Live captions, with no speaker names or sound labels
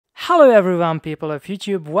Hello everyone, people of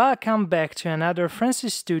YouTube, welcome back to another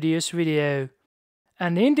Francis Studios video.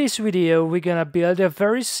 And in this video we're gonna build a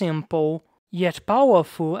very simple yet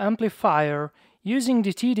powerful amplifier using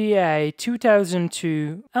the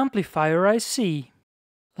TDA2002 amplifier IC.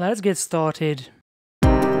 Let's get started.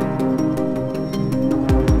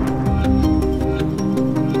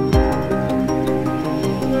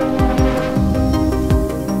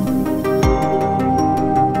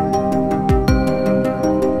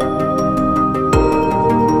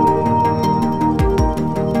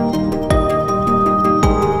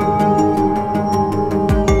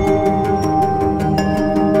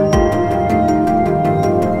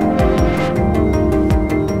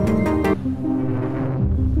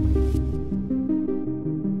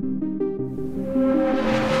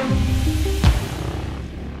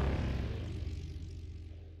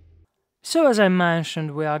 So as I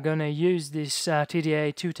mentioned, we are gonna use this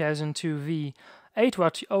TDA2002V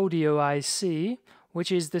 8-watt audio IC,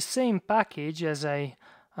 which is the same package as a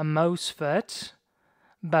MOSFET,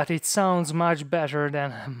 but it sounds much better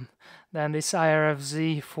than this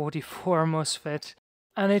IRFZ44 MOSFET,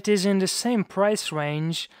 and it is in the same price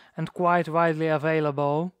range and quite widely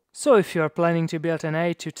available. So if you're planning to build an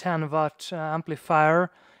 8 to 10 watt amplifier,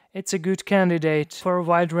 it's a good candidate for a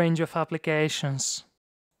wide range of applications.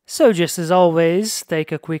 So just as always,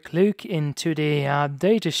 take a quick look into the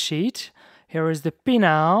datasheet. Here is the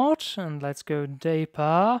pinout, and let's go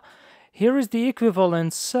deeper. Here is the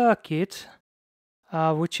equivalent circuit,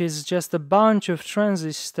 which is just a bunch of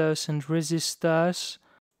transistors and resistors.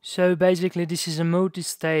 So basically this is a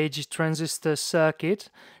multi-stage transistor circuit,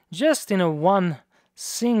 just in a one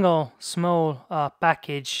single small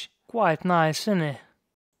package. Quite nice, isn't it?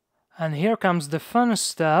 And here comes the fun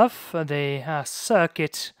stuff, the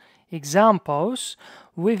circuit examples.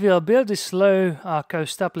 We will build this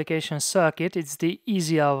low-cost application circuit. It's the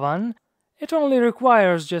easier one. It only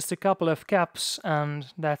requires just a couple of caps and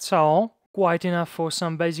that's all. Quite enough for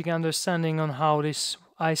some basic understanding on how this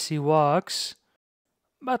IC works.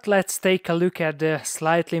 But let's take a look at the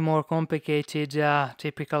slightly more complicated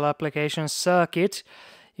typical application circuit.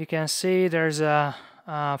 You can see there's a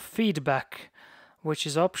feedback, which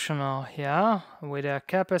is optional here, with a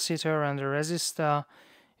capacitor and a resistor.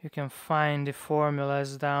 You can find the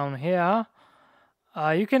formulas down here.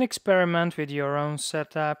 You can experiment with your own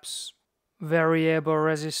setups, variable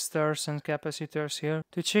resistors and capacitors here,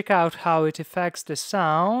 to check out how it affects the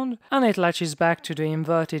sound, and it latches back to the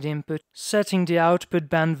inverted input, setting the output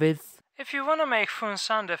bandwidth. If you want to make fun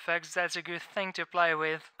sound effects, that's a good thing to play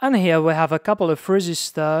with. And here we have a couple of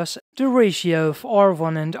resistors. The ratio of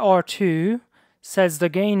R1 and R2 sets the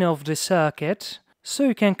gain of the circuit, so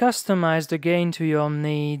you can customize the gain to your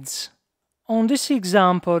needs. On this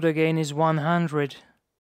example, the gain is 100.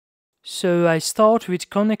 So I start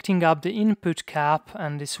with connecting up the input cap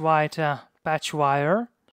and this white patch wire.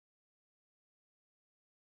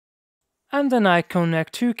 And then I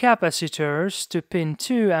connect two capacitors to pin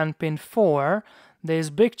 2 and pin 4.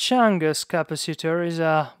 This big Chungus capacitor is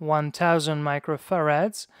a 1000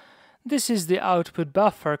 microfarads. This is the output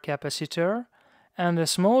buffer capacitor. And the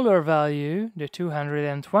smaller value, the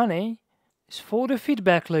 220, is for the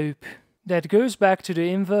feedback loop that goes back to the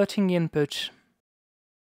inverting input.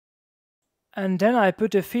 And then I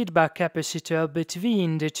put a feedback capacitor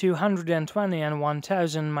between the 220 and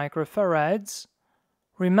 1000 microfarads.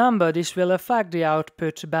 Remember, this will affect the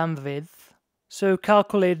output bandwidth. So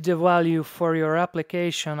calculate the value for your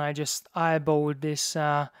application. I just eyeballed this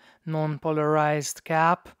non-polarized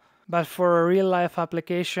cap. But for a real-life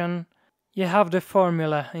application, you have the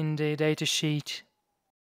formula in the datasheet.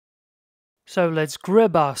 So let's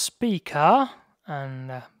grab our speaker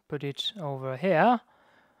and put it over here.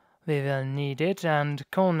 We will need it, and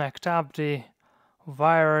connect up the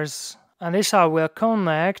wires. And this I will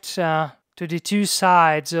connect to the two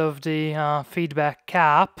sides of the feedback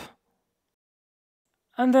cap.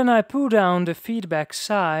 And then I pull down the feedback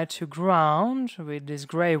side to ground with this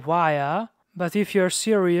gray wire. But if you're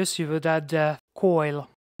serious, you would add a coil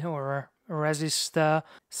or resistor,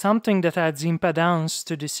 something that adds impedance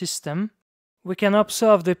to the system. We can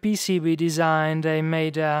observe the PCB design. They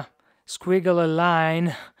made a squiggly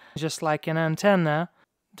line, just like an antenna,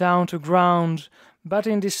 down to ground, but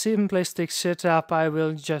in this simplistic setup I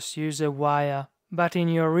will just use a wire. But in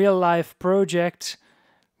your real-life project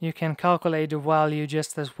you can calculate the value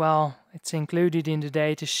just as well. It's included in the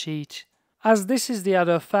datasheet, as this is the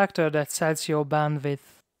other factor that sets your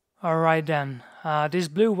bandwidth. Alright then, this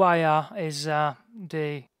blue wire is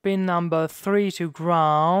the pin number 3 to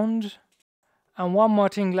ground, and one more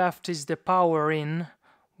thing left is the power in,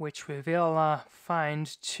 which we will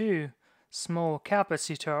find to small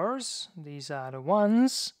capacitors. These are the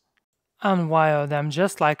ones. And wire them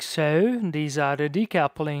just like so. These are the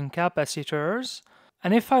decoupling capacitors.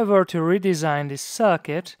 And if I were to redesign this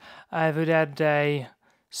circuit, I would add a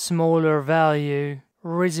smaller value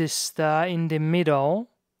resistor in the middle,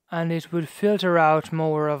 and it would filter out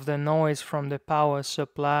more of the noise from the power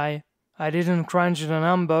supply. I didn't crunch the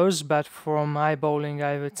numbers, but from eyeballing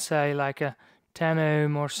I would say like a 10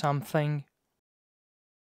 ohm or something.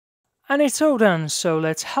 And it's all done, so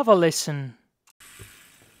let's have a listen.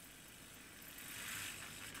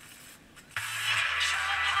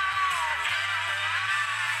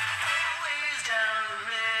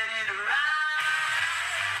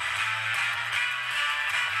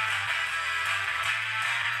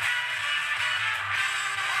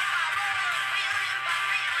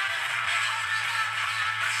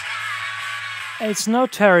 It's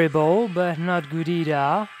not terrible, but not good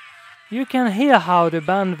either. You can hear how the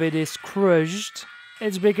bandwidth is crushed.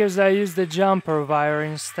 It's because I used the jumper wire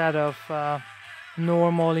instead of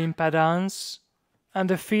normal impedance. And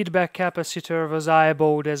the feedback capacitor was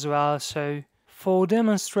eyeballed as well, so for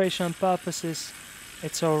demonstration purposes,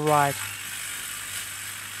 it's alright.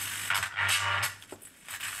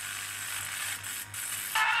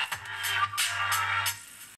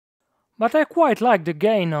 But I quite like the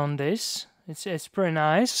gain on this. It's pretty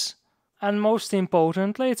nice. And most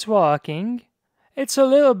importantly, it's working. It's a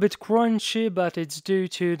little bit crunchy, but it's due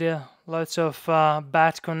to the lots of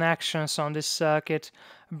bad connections on this circuit.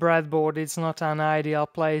 Breadboard is not an ideal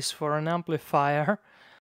place for an amplifier.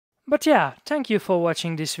 But yeah, thank you for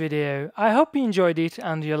watching this video. I hope you enjoyed it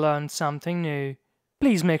and you learned something new.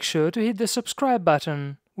 Please make sure to hit the subscribe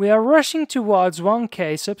button. We are rushing towards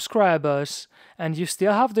 1K subscribers, and you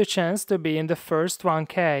still have the chance to be in the first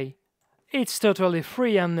 1K. It's totally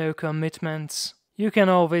free and no commitments. You can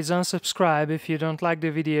always unsubscribe if you don't like the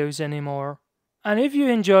videos anymore. And if you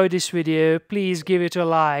enjoyed this video, please give it a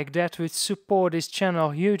like. That would support this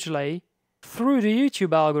channel hugely through the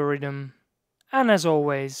YouTube algorithm. And as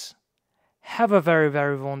always, have a very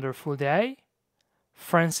wonderful day.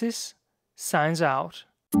 Francis signs out.